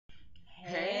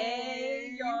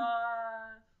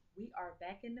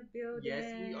back in the building.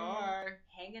 Yes, we are.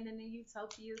 Hanging in the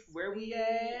Utopia Suite. Where we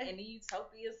at? In the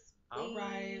Utopia Suite. All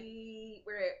right.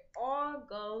 Where it all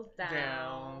goes down.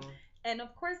 Down. And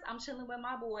of course, I'm chilling with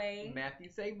my boy. Matthew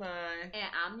Savine. And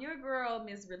I'm your girl,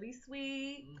 Miss Really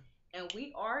Sweet. And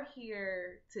we are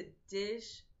here to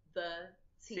dish the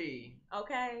tea.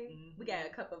 Okay? Mm-hmm. We got a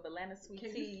cup of Atlanta sweet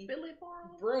Can tea. you spill it for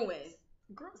him? Brewing.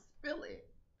 Girl, spill it.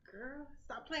 Girl,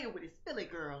 stop playing with it. Spill it,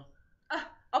 girl.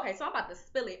 Okay, so I'm about to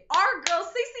spill it. Our girl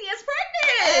Cece is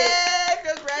pregnant. Hey,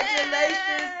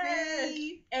 congratulations,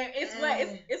 C. And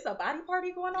it's a body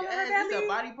party going on in her belly. It's a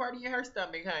body party in her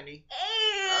stomach, honey.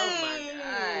 Hey. Oh my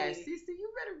gosh, Cece,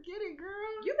 you better get it,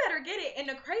 girl. You better get it. And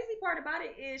the crazy part about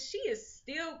it is she is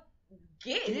still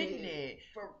getting it.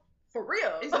 For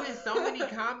real. It's been so many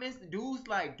comments. Dudes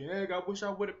like, dang, I wish I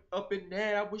would have up in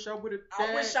that. I wish I would have.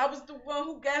 I wish I was the one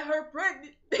who got her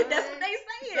pregnant. That's what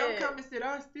they saying. Some comments said,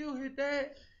 I still hit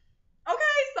that.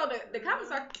 Okay, so the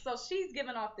comments are, so she's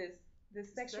giving off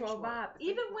this sexual vibe,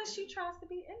 even when she tries to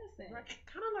be innocent. Right.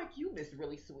 Kind of like you, Miss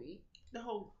Really Sweet. The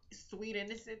whole sweet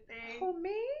innocent thing. Who,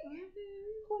 me?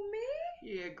 Mm-hmm. Who, me?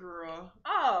 Yeah, girl.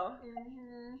 Oh.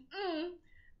 Mm-hmm.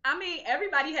 I mean,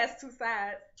 everybody has two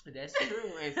sides. That's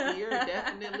true. And Ciara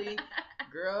definitely,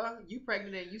 girl, you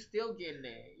pregnant and you still getting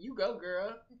it. You go,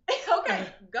 girl. Okay,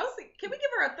 go see. Can we give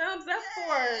her a thumbs up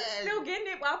for still getting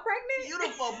it while pregnant?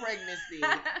 Beautiful pregnancy.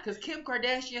 Because Kim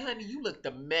Kardashian, honey, you looked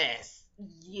a mess.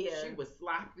 Yeah. She was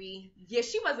sloppy. Yeah,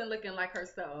 she wasn't looking like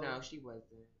herself. No, she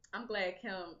wasn't. I'm glad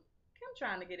Kim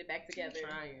trying to get it back together. She's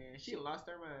trying. She lost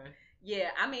her mind. Yeah,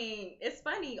 I mean, it's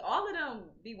funny. All of them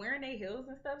be wearing their heels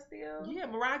and stuff still. Yeah,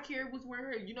 Mariah Carey was wearing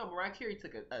her. You know, Mariah Carey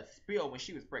took a spill when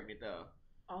she was pregnant, though.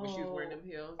 Oh. When she was wearing them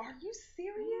heels. Are you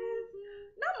serious?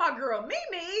 Not my girl,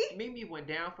 Mimi. Mimi went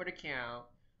down for the count.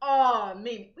 Oh,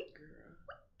 Mimi. We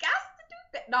got to do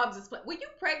that. No, I'm just playing. When you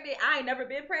pregnant, I ain't never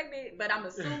been pregnant, but I'm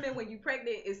assuming when you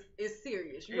pregnant, it's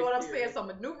serious. You know what I'm saying? So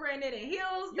maneuvering it in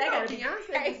heels, you know,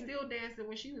 Beyonce was still dancing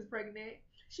when she was pregnant.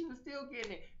 She was still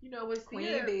getting it. You know, with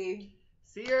Queen Bee.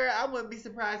 Ciara, I wouldn't be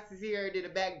surprised to see her did a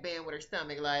back bend with her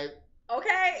stomach. Like,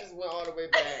 okay. Just went all the way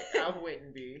back. I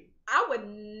wouldn't be. I would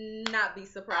not be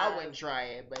surprised. I wouldn't try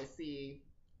it, but see,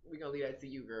 we're going to leave that to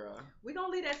you, girl. We're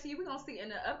going to leave that to you. We're going to see in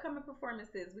the upcoming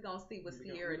performances, we're going to see what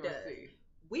Ciara does. See.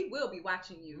 We will be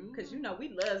watching you because you know we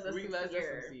love us some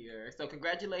Ciara. So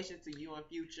congratulations to you on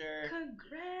Future.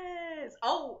 Congrats.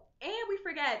 Oh, and we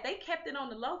forgot they kept it on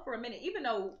the low for a minute, even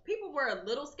though people were a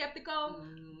little skeptical,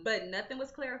 but nothing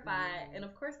was clarified. And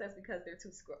of course that's because they're two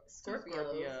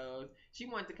Scorpios. She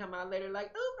wanted to come out later like,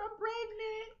 "Oop, I'm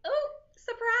pregnant. Oop,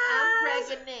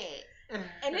 surprise. I'm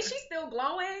pregnant." And then she's still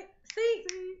glowing. See,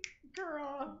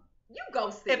 girl. You go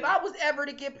see. If I was ever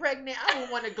to get pregnant, I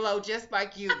would want to glow just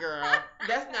like you, girl.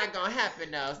 That's not gonna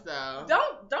happen though.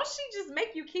 So don't she just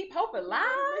make you keep hope alive?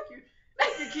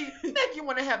 Make you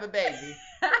want to have a baby.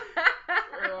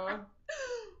 Girl.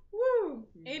 Woo.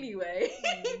 Anyway,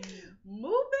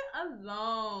 moving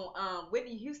along.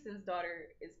 Whitney Houston's daughter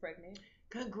is pregnant.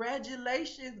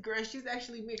 Congratulations, girl. She's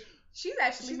actually married. She's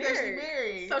actually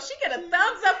married. So she get a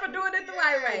thumbs up for doing it the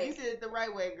right way. You did it the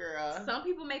right way, girl. Some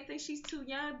people may think she's too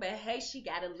young, but hey, she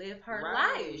gotta live her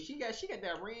life. She got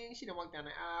that ring. She done walked down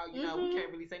the aisle. You know, we can't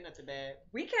really say nothing bad.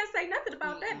 We can't say nothing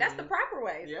about that. That's the proper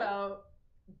way. Yep. So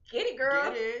get it,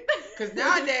 girl. Get it. Because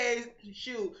nowadays,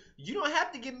 shoot, you don't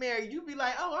have to get married. You be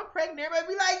like, oh, I'm pregnant.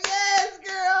 Everybody be like, yes,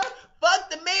 girl. Fuck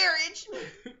the marriage.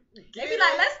 They be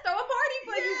like, let's throw a party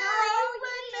for you, girl.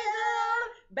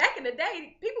 Back in the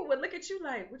day, people would look at you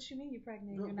like, what you mean you're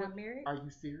pregnant? You're not married? Are you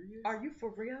serious? Are you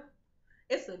for real?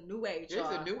 It's a new age, y'all.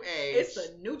 It's a new age. It's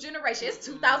a new generation. It's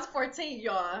 2014,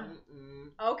 y'all.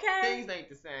 Okay? Things ain't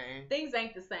the same. Things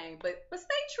ain't the same. But stay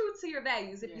true to your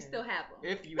values if you still have them.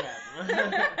 If you have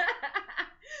them.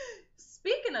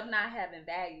 Speaking of not having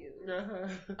values,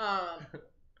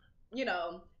 you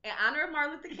know, in honor of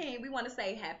Martin Luther King, we want to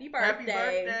say happy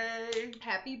birthday.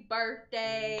 Happy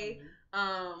birthday.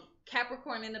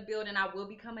 Capricorn in the building. I will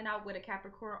be coming out with a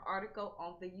Capricorn article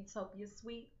on the Utopia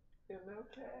Suite.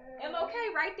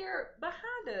 MLK right there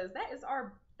behind us. That's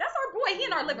our boy. He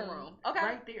in our living room. Okay.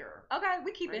 Right there. Okay,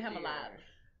 we keeping him alive.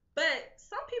 But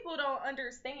some people don't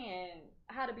understand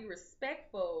how to be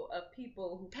respectful of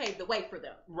people who paved the way for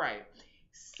them. Right.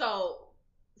 So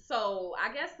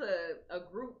I guess a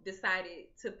group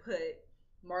decided to put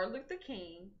Martin Luther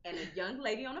King and a young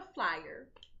lady on a flyer.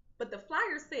 But the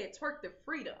flyer said twerk the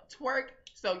freedom. Twerk.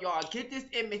 So y'all get this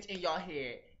image in y'all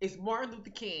head. It's Martin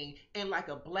Luther King in like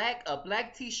a black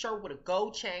t-shirt with a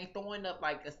gold chain throwing up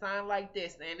like a sign like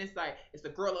this. And it's like, it's a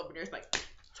girl over there. It's like,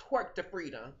 twerk the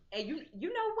freedom. And you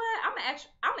know what?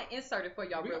 I'm gonna insert it for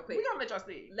y'all real quick. We gonna let y'all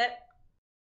see.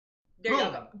 There you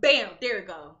go. Bam. There you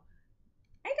go.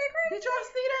 Ain't that crazy? Did y'all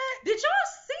see that? Did y'all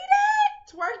see that?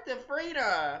 Twerk the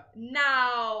Frida.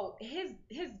 Now, his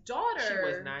daughter. She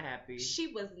was not happy. She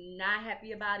was not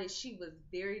happy about it. She was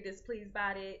very displeased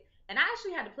about it. And I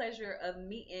actually had the pleasure of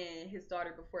meeting his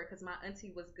daughter before because my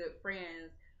auntie was good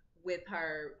friends with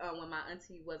her when my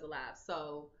auntie was alive.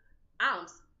 So,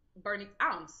 Bernie,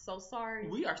 I'm so sorry.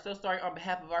 We are so sorry on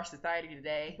behalf of our society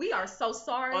today. We are so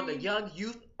sorry. On the young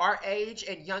youth, our age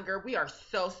and younger, we are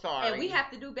so sorry. And we have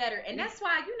to do better. And that's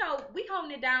why, we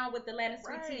holding it down with the Latin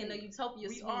Sweet Tea and the Utopia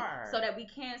Suite so that we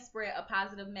can spread a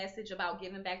positive message about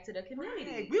giving back to the community.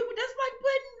 Right. That's like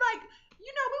putting,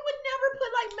 we would never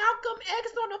put, Malcolm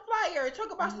X on the flyer and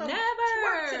talk about some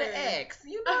twerk to the X,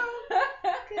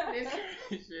 Goodness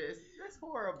gracious. That's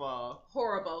horrible.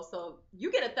 Horrible. So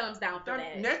you get a thumbs down for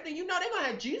that. Next thing you know, they're going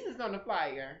to have Jesus on the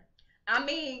flyer. I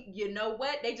mean, you know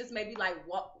what? They just maybe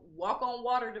walk on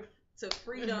water to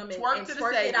freedom and twerk to the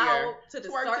twerk Savior. It out to the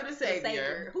twerk start to the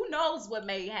Savior. Who knows what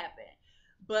may happen?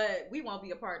 But we won't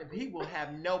be a part of it. We will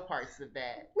have no parts of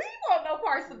that. We want no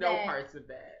parts of that. No parts of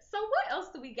that. So what else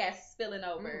do we got spilling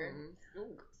over?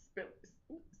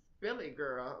 Spill it,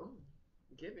 girl.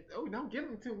 Give it. Oh, don't give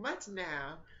them too much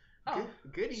now. Oh,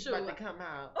 Goodie's about to come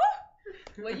out.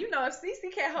 Oh. Well, if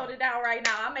Cece can't hold it down right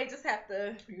now, I may just have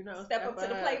to step up to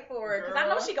the plate for her because I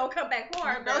know she gonna come back for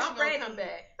her. But I'm ready. Come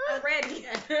back. I'm ready.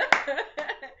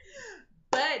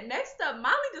 But next up,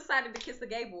 Molly decided to kiss a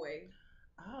gay boy.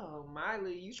 Oh,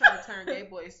 Miley, you trying to turn gay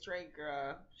boy straight,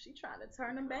 girl? She trying to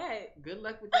turn him back. Good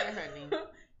luck with that, honey.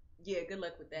 Yeah, good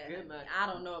luck with that. Good luck. I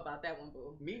don't know about that one,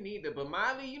 boo. Me neither. But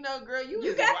Miley, girl, you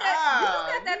got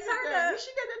wild. that turn up. She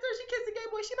got that turn. She kissed the gay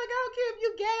boy. She like, I don't care if you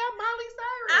gay. I'm Miley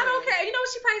Cyrus. I don't care. You know what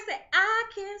she probably said? I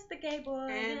kissed the gay boy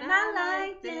and I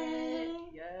liked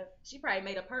it. Yep. She probably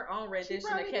made up her own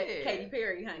rendition of Katy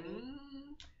Perry, honey. Mm-hmm.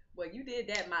 Well, you did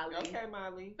that, Molly. Okay,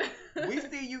 Molly. We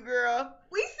see you, girl.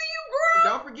 We see you, girl.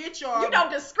 Don't forget, y'all. You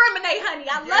don't discriminate, honey.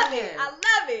 I love it. I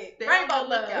love it. Rainbow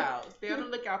love. Stay on the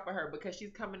lookout for her because she's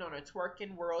coming on a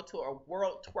twerking world tour, a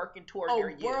world twerking tour near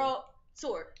you. World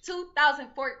tour,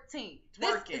 2014.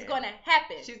 Twerking. This is gonna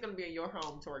happen. She's gonna be in your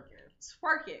home twerking.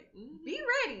 Twerking. Mm-hmm. Be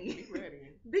ready. Be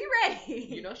ready. Be ready.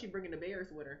 You know she's bringing the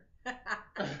bears with her.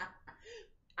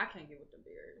 I can't get with the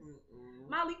bears. Mm-mm.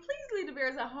 Molly, please leave the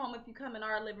bears at home if you come in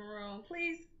our living room.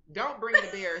 Please. Don't bring the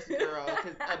bears, girl,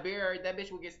 because a bear, that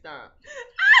bitch will get stomped.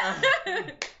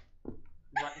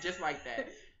 Just like that.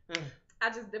 I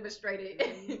just demonstrated.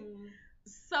 Mm-hmm.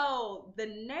 So, the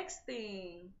next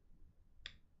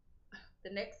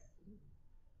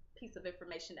piece of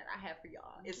information that I have for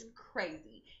y'all is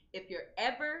crazy. If you're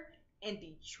ever in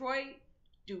Detroit,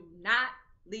 do not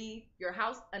leave your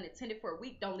house unattended for a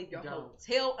week. Don't leave your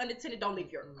hotel unattended. Don't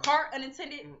leave your car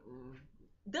unattended.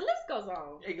 The list goes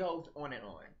on. It goes on and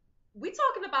on. We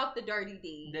talking about the Dirty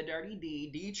D. The Dirty D,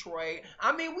 Detroit.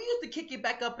 I mean, we used to kick it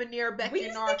back up in there back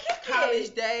in our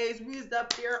college days. We was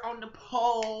up there on the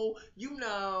pole,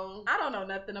 I don't know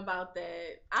nothing about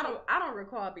that. I don't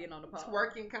recall being on the pole.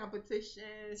 Twerking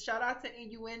competitions. Shout out to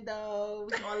Innuendo.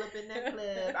 We all up in that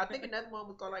club. I think another one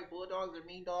was called like Bulldogs or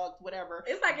Mean Dogs, whatever.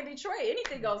 It's like in Detroit,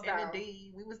 anything goes down. In the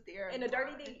D, we was there. In the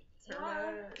Dirty D.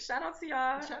 Shout out to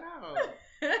y'all. Shout out.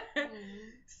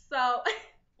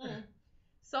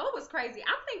 So it was crazy.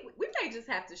 I think we may just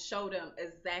have to show them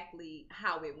exactly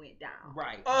how it went down.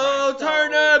 Right. Oh,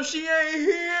 turn up. She ain't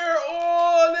here.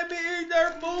 Oh, let me eat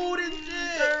their food and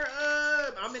shit. Turn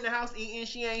up. I'm in the house eating.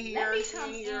 She ain't here. Let me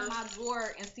come in my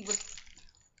drawer and see what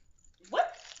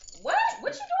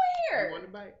you doing here? You want a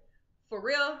bite? For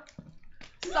real?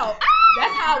 So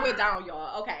that's how it went down,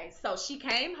 y'all. Okay, so she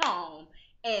came home.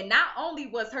 And not only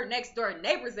was her next door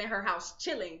neighbors in her house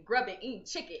chilling, grubbing, eating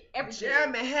chicken, everything.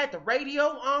 Jeremy had the radio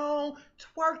on,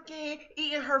 twerking,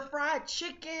 eating her fried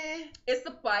chicken. It's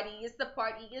a party, it's a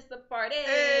party, it's a party.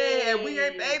 Hey, we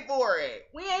ain't paid for it.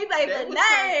 We ain't paid for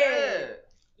nothing.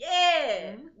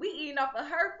 Yeah. Mm-hmm. We eating off of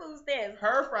her food stamps.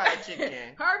 Her fried chicken.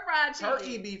 Her fried chicken. Her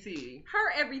EBT.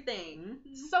 Her everything.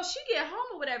 Mm-hmm. So she get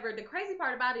home or whatever. The crazy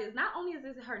part about it is not only is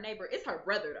this her neighbor, it's her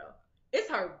brother though. It's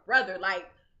her brother. Like,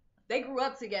 they grew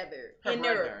up together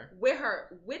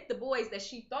with the boys that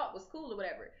she thought was cool or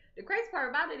whatever. The crazy part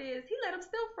about it is he let them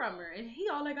steal from her, and he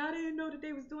all like, I didn't know that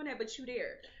they was doing that, but you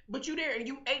there, and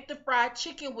you ate the fried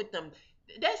chicken with them.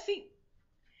 They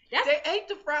ate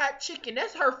the fried chicken.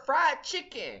 That's her fried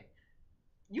chicken.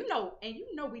 You know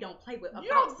we don't play with you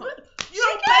don't play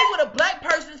with a black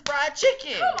person's fried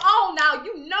chicken. Come on now,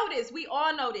 you know this. We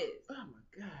all know this. Oh my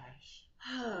gosh.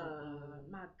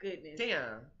 My goodness.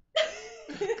 Damn.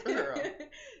 Girl.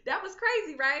 That was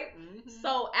crazy, right? Mm-hmm.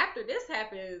 So after this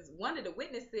happens, one of the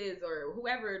witnesses or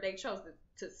whoever they chose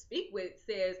to speak with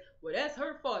says, well, that's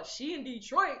her fault. She in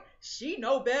Detroit. She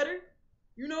know better.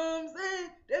 You know what I'm saying?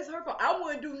 That's her fault. I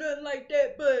wouldn't do nothing like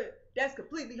that, but that's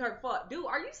completely her fault. Dude,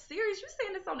 are you serious? You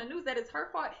saying this on the news that it's her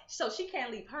fault? So she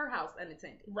can't leave her house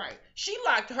unattended. Right. She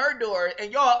locked her door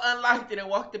and y'all unlocked it and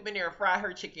walked up in there and fried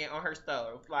her chicken on her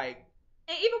stove. Like,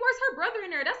 and even worse, her brother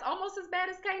in there. That's almost as bad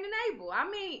as Cain and Abel. I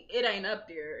mean, it ain't up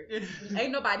there.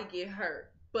 Ain't nobody get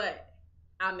hurt. But,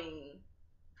 I mean,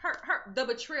 the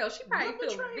betrayal. She probably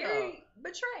feels very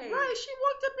betrayed. Right. She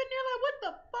walked up in there like, what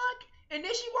the fuck? And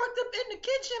then she walked up in the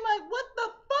kitchen like, what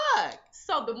the fuck?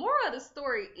 So the moral of the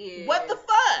story is... what the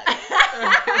fuck?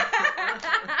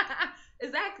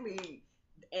 Exactly.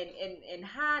 And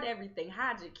hide everything.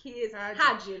 Hide your kids.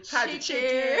 Hide your chicken. Hide your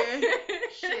chicken.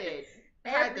 Shit.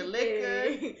 Hide the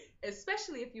liquor.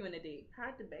 Especially if you in the D.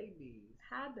 Hide the babies.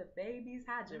 Hide the babies.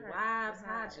 Hide your wives.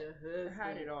 Hide your husband.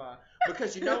 Hide it all.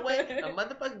 Because you know what? A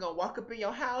motherfucker gonna walk up in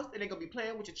your house and they gonna be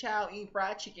playing with your child, eating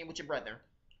fried chicken with your brother.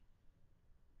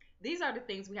 These are the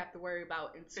things we have to worry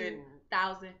about in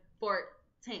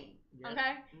 2014. Yeah.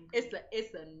 Okay? Mm-hmm.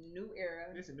 It's a new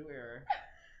era. It's a new era.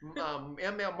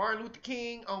 Martin Luther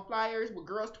King on flyers with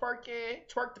girls twerking,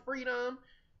 twerk the freedom.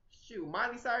 Shoot,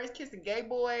 Miley Cyrus kissing gay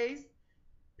boys.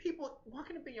 People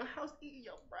walking up in your house eating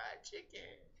your fried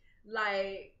chicken.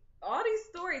 Like, all these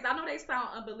stories, I know they sound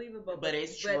unbelievable, but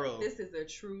it's true. This is a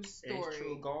true story. It's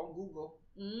true. Go on Google.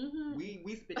 Mm-hmm.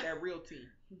 We spit that real tea.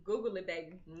 Google it,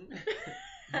 baby. Mm-hmm.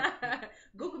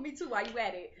 Google me too while you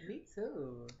at it. Me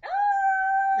too.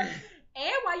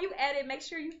 And while you at it, make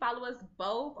sure you follow us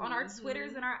both on our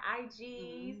Twitters and our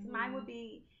IGs. Mm-hmm. Mine would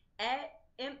be at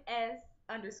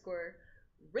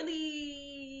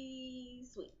 @ms_really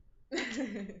sweet.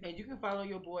 And you can follow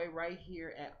your boy right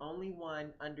here at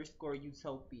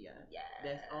only1_utopia. Yes.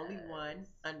 That's only1_UTOPIA.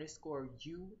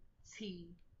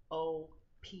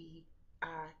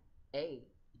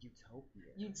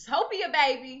 Utopia,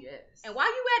 baby. Yes. And while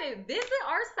you at it, visit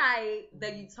our site,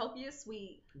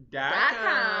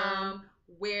 theutopiasuite.com,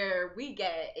 where we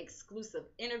get exclusive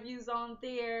interviews on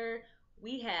there.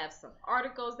 We have some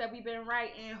articles that we've been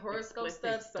writing, horoscope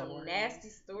stuff, some nasty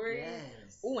stories.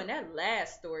 Yes. Ooh, and that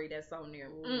last story that's on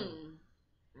there.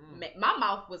 My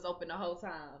mouth was open the whole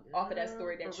time off of that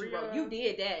story that you wrote. You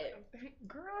did that.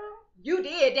 Girl. You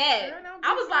did that. Girl,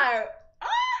 I was like,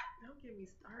 don't get me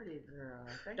started, girl.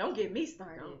 Don't get me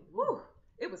started. Woo.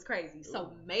 It was crazy. Ooh.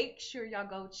 So make sure y'all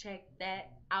go check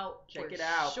that out. Check it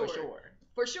out for sure.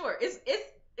 For sure. It's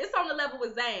on the level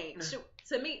with Zane.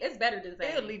 To me, it's better than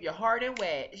Zane. It'll leave you hard and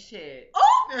wet. Shit.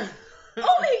 Oh,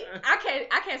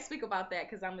 I can't speak about that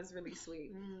because I'm just really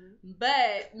sweet.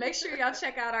 But make sure y'all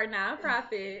check out our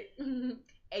nonprofit,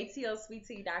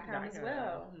 atlsweettea.com as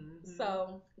well. Mm-hmm.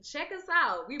 So check us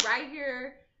out. We right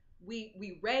here.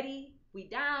 We ready. We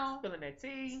down. Spilling that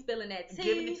tea. Giving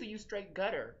it to you straight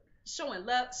gutter. Showing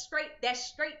love. Straight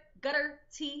gutter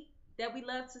tea that we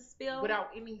love to spill.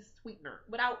 Without any sweetener.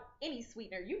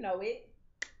 You know it.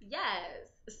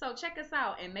 Yes. So check us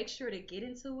out and make sure to get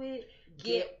into it.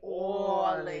 Get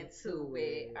all into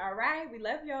it. All right. We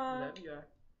love y'all. Love y'all.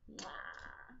 Mwah.